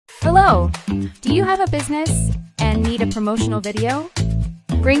Hello! Do you have a business and need a promotional video?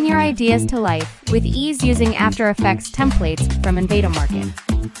 Bring your ideas to life with ease using After Effects templates from Market.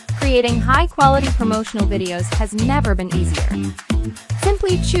 Creating high-quality promotional videos has never been easier.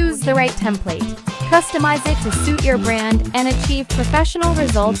 Simply choose the right template, customize it to suit your brand, and achieve professional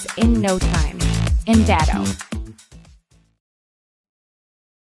results in no time. Envato.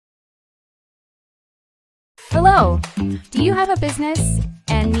 Hello! Do you have a business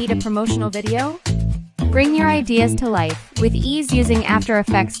and need a promotional video? Bring your ideas to life with ease using After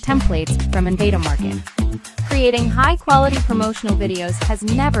Effects templates from Market. Creating high-quality promotional videos has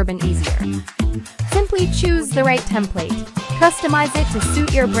never been easier. Simply choose the right template, customize it to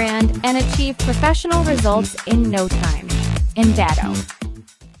suit your brand, and achieve professional results in no time. Envato.